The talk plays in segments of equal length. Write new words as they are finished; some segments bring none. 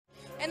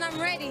and I'm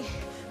ready,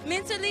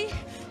 mentally,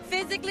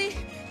 physically,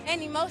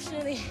 and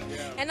emotionally,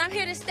 and I'm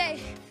here to stay.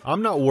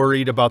 I'm not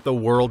worried about the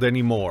world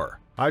anymore.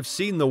 I've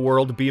seen the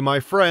world be my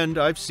friend.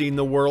 I've seen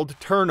the world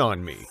turn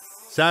on me.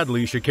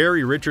 Sadly,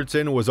 ShaCarri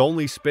Richardson was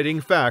only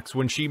spitting facts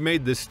when she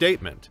made this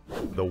statement.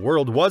 The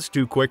world was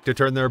too quick to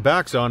turn their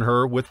backs on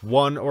her with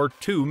 1 or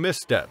 2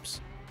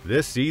 missteps.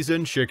 This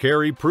season,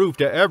 ShaCarri proved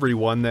to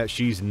everyone that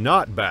she's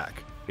not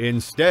back.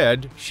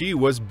 Instead, she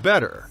was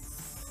better.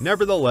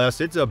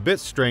 Nevertheless, it's a bit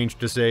strange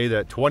to say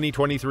that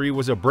 2023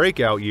 was a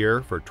breakout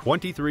year for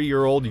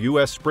 23-year-old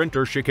U.S.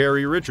 sprinter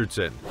ShaCarri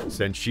Richardson,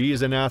 since she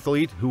is an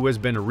athlete who has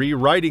been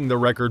rewriting the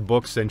record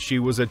book since she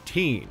was a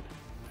teen.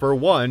 For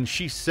one,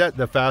 she set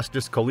the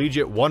fastest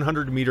collegiate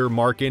 100-meter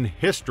mark in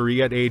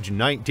history at age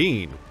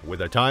 19,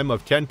 with a time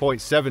of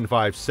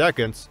 10.75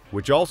 seconds,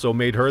 which also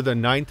made her the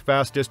 9th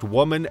fastest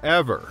woman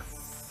ever.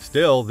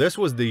 Still, this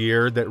was the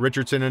year that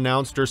Richardson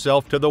announced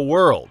herself to the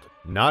world,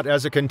 not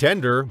as a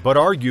contender, but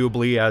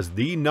arguably as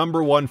the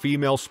 #1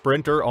 female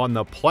sprinter on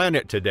the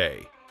planet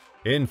today.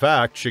 In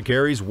fact,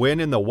 ShaCarri's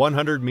win in the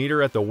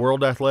 100-meter at the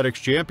World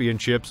Athletics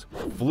Championships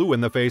flew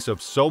in the face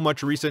of so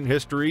much recent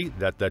history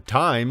that the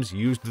Times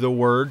used the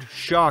word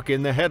shock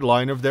in the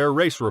headline of their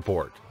race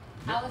report.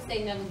 I would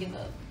say never give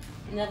up.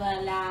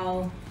 Never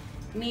allow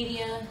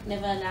media,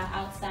 never allow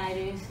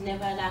outsiders,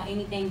 never allow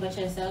anything but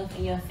yourself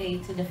and your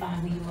faith to define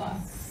who you are.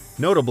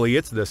 Notably,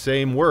 it's the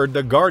same word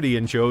The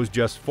Guardian chose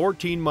just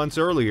 14 months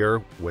earlier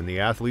when the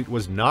athlete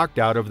was knocked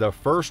out of the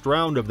first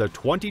round of the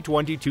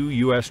 2022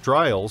 U.S.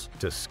 trials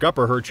to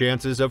scupper her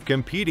chances of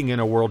competing in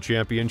a World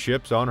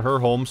Championships on her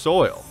home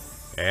soil.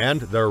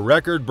 And the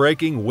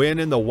record-breaking win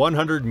in the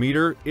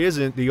 100-meter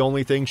isn't the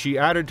only thing she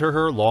added to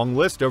her long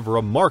list of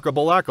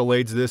remarkable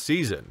accolades this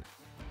season.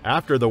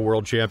 After the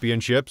World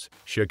Championships,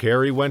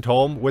 ShaCarri went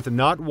home with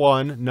not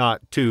 1, not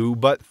 2,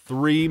 but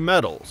 3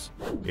 medals.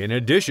 In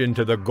addition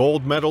to the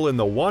gold medal in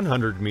the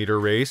 100-meter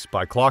race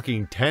by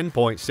clocking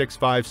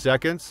 10.65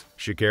 seconds,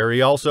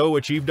 ShaCarri also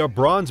achieved a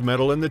bronze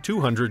medal in the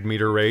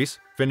 200-meter race,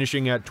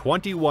 finishing at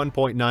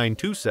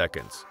 21.92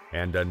 seconds,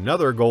 and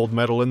another gold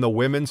medal in the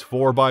women's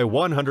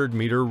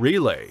 4x100-meter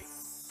relay.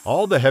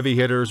 All the heavy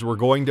hitters were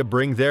going to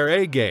bring their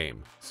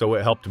A-game, so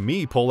it helped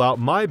me pull out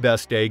my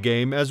best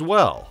A-game as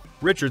well.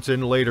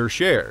 Richardson later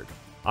shared,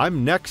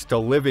 "I'm next to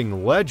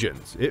living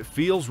legends. It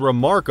feels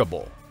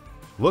remarkable."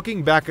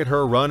 Looking back at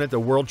her run at the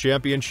World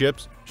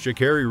Championships,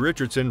 ShaCarri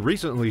Richardson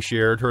recently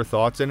shared her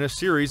thoughts in a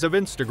series of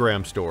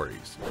Instagram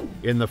stories.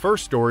 In the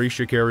first story,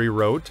 ShaCarri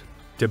wrote,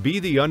 "To be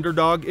the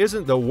underdog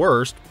isn't the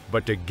worst,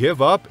 but to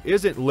give up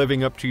isn't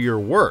living up to your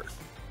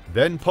worth."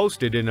 Then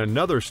posted in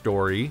another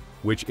story,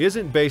 which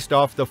isn't based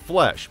off the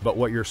flesh, but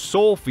what your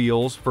soul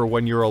feels for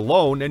when you're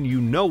alone and you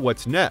know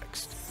what's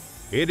next.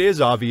 It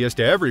is obvious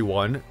to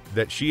everyone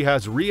that she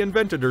has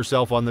reinvented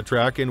herself on the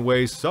track in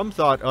ways some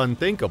thought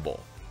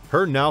unthinkable.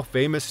 Her now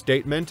famous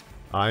statement,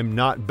 "I'm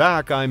not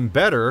back, I'm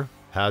better,"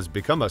 has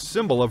become a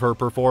symbol of her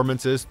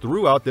performances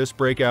throughout this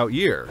breakout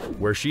year,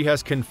 where she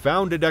has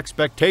confounded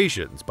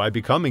expectations by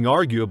becoming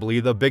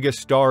arguably the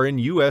biggest star in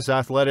U.S.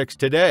 athletics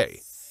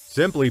today.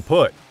 Simply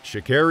put,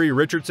 ShaCarri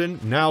Richardson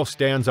now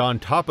stands on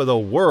top of the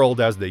world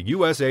as the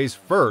USA's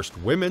first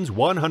women's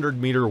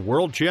 100-meter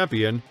world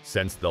champion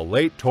since the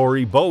late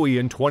Tori Bowie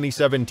in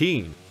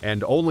 2017,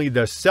 and only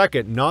the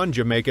second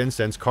non-Jamaican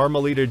since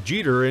Carmelita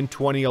Jeter in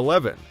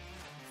 2011.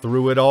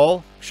 Through it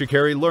all,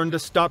 ShaCarri learned to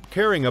stop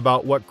caring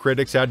about what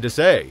critics had to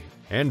say,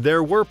 and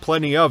there were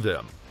plenty of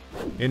them.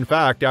 In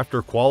fact,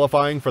 after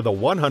qualifying for the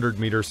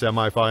 100-meter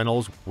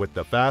semifinals with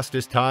the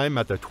fastest time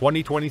at the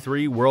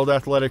 2023 World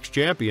Athletics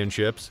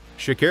Championships,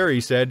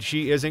 ShaCarri said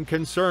she isn't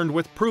concerned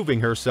with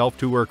proving herself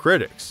to her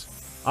critics.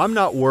 "I'm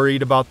not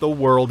worried about the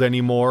world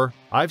anymore.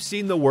 I've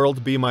seen the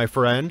world be my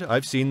friend.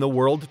 I've seen the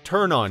world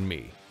turn on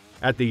me.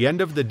 At the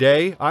end of the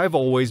day, I've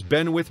always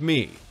been with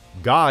me.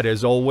 God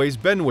has always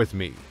been with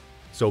me.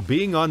 So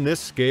being on this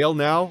scale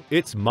now,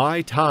 it's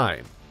my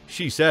time,"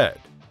 she said.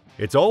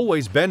 "It's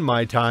always been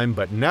my time,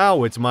 but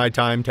now it's my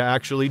time to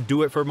actually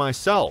do it for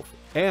myself,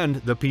 and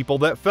the people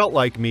that felt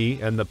like me,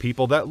 and the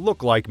people that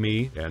look like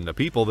me, and the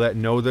people that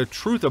know the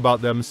truth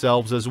about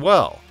themselves as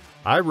well.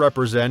 I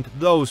represent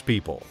those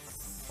people."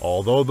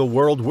 Although the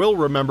world will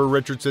remember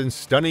Richardson's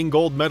stunning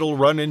gold medal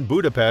run in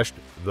Budapest,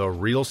 the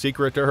real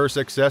secret to her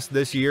success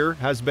this year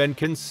has been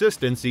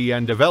consistency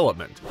and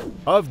development.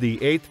 Of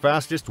the 8th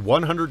fastest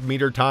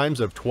 100-meter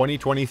times of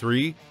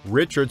 2023,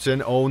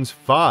 Richardson owns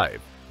 5.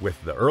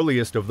 With the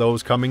earliest of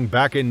those coming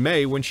back in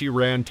May when she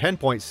ran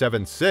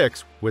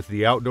 10.76, with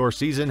the outdoor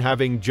season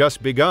having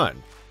just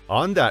begun.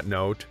 On that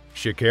note,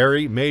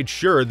 ShaCarri made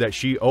sure that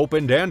she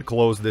opened and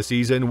closed the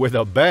season with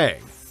a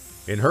bang.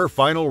 In her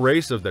final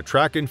race of the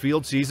track and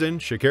field season,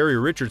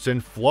 ShaCarri Richardson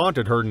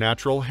flaunted her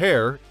natural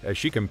hair as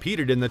she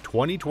competed in the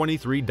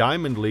 2023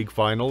 Diamond League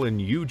final in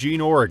Eugene,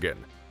 Oregon.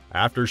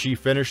 After she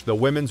finished the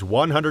women's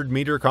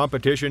 100-meter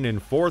competition in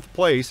 4th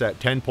place at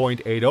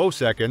 10.80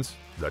 seconds,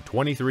 the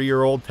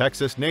 23-year-old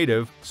Texas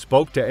native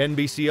spoke to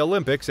NBC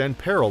Olympics and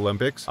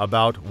Paralympics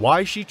about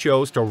why she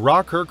chose to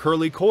rock her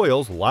curly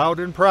coils loud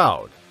and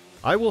proud.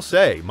 I will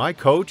say, my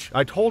coach,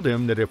 I told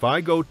him that if I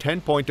go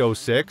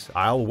 10.06,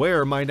 I'll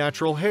wear my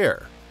natural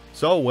hair.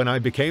 So when I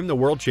became the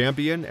world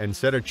champion and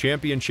set a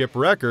championship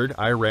record,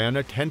 I ran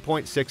a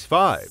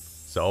 10.65.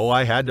 So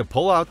I had to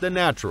pull out the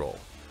natural,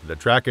 the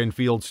track and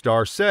field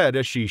star said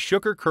as she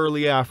shook her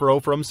curly afro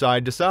from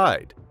side to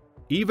side.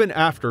 Even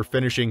after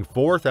finishing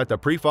 4th at the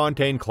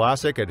Prefontaine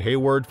Classic at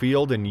Hayward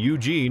Field in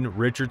Eugene,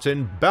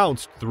 Richardson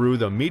bounced through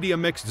the media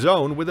mixed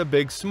zone with a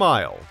big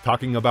smile,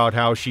 talking about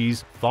how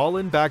she's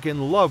fallen back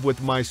in love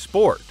with my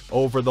sport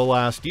over the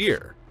last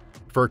year.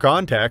 For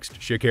context,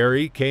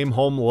 ShaCarri came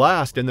home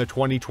last in the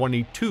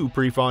 2022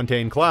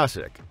 Prefontaine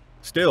Classic.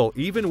 Still,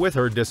 even with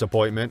her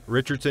disappointment,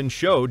 Richardson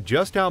showed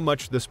just how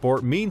much the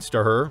sport means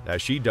to her as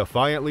she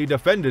defiantly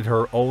defended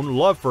her own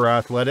love for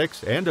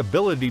athletics and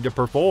ability to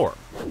perform.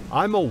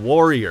 "I'm a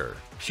warrior,"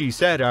 she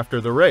said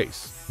after the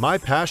race. "My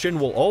passion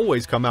will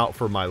always come out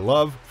for my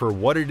love for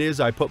what it is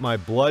I put my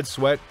blood,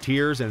 sweat,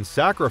 tears, and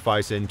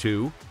sacrifice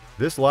into.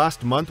 This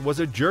last month was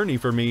a journey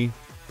for me.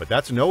 But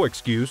that's no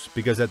excuse,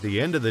 because at the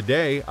end of the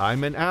day,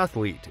 I'm an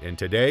athlete, and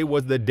today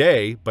was the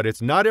day, but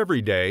it's not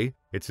every day.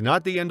 It's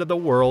not the end of the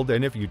world,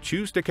 and if you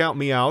choose to count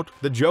me out,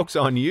 the joke's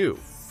on you."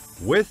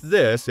 With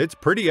this, it's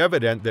pretty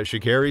evident that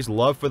ShaCarri's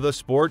love for the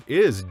sport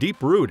is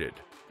deep-rooted.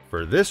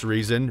 For this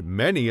reason,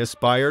 many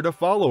aspire to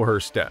follow her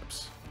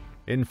steps.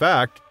 In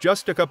fact,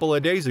 just a couple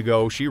of days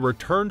ago, she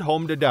returned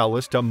home to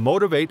Dallas to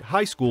motivate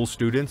high school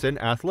students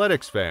and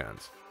athletics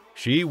fans.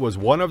 She was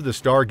one of the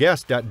star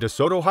guests at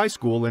DeSoto High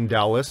School in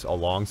Dallas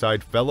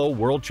alongside fellow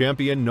world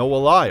champion Noah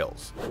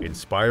Lyles,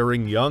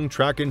 inspiring young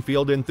track and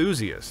field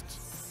enthusiasts.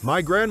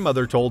 "My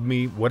grandmother told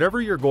me,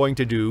 whatever you're going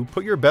to do,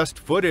 put your best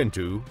foot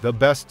into, the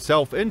best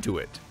self into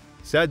it,"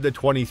 said the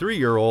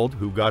 23-year-old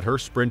who got her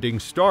sprinting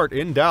start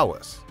in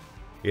Dallas.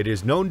 It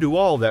is known to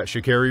all that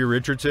ShaCarri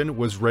Richardson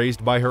was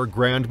raised by her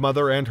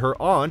grandmother and her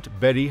aunt,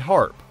 Betty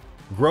Harp.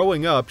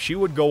 Growing up, she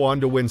would go on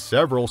to win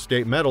several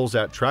state medals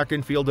at track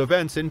and field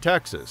events in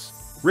Texas.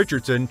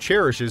 Richardson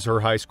cherishes her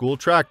high school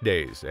track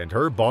days, and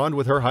her bond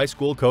with her high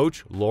school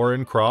coach,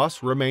 Lauren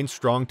Cross, remains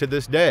strong to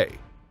this day.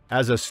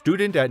 As a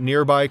student at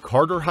nearby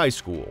Carter High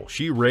School,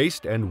 she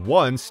raced and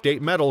won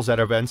state medals at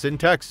events in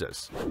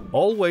Texas.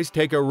 Always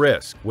take a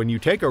risk. When you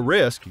take a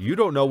risk, you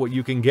don't know what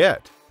you can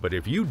get. But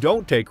if you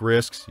don't take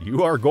risks,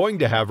 you are going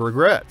to have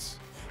regrets.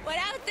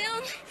 Without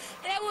them,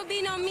 there would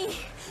be no me.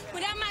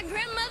 Without my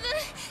grandmother,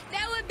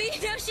 there would be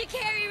no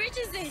ShaCarri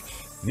Richardson.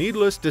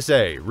 Needless to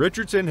say,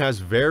 Richardson has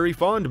very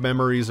fond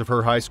memories of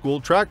her high school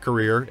track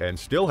career and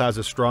still has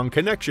a strong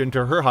connection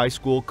to her high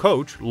school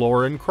coach,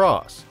 Lauren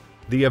Cross.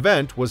 The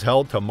event was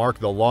held to mark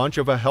the launch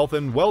of a health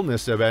and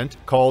wellness event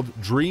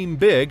called Dream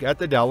Big at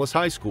the Dallas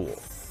High School.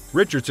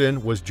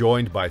 Richardson was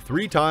joined by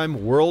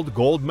 3-time world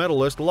gold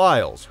medalist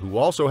Lyles, who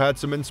also had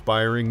some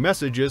inspiring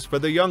messages for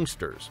the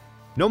youngsters.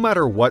 "No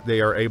matter what they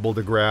are able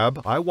to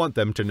grab, I want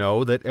them to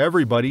know that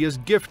everybody is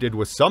gifted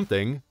with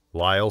something,"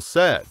 Lyles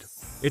said.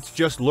 "It's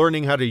just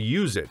learning how to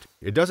use it.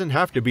 It doesn't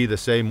have to be the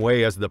same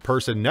way as the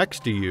person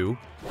next to you."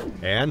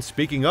 And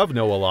speaking of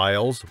Noah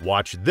Lyles,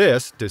 watch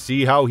this to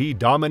see how he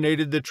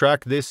dominated the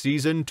track this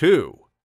season too.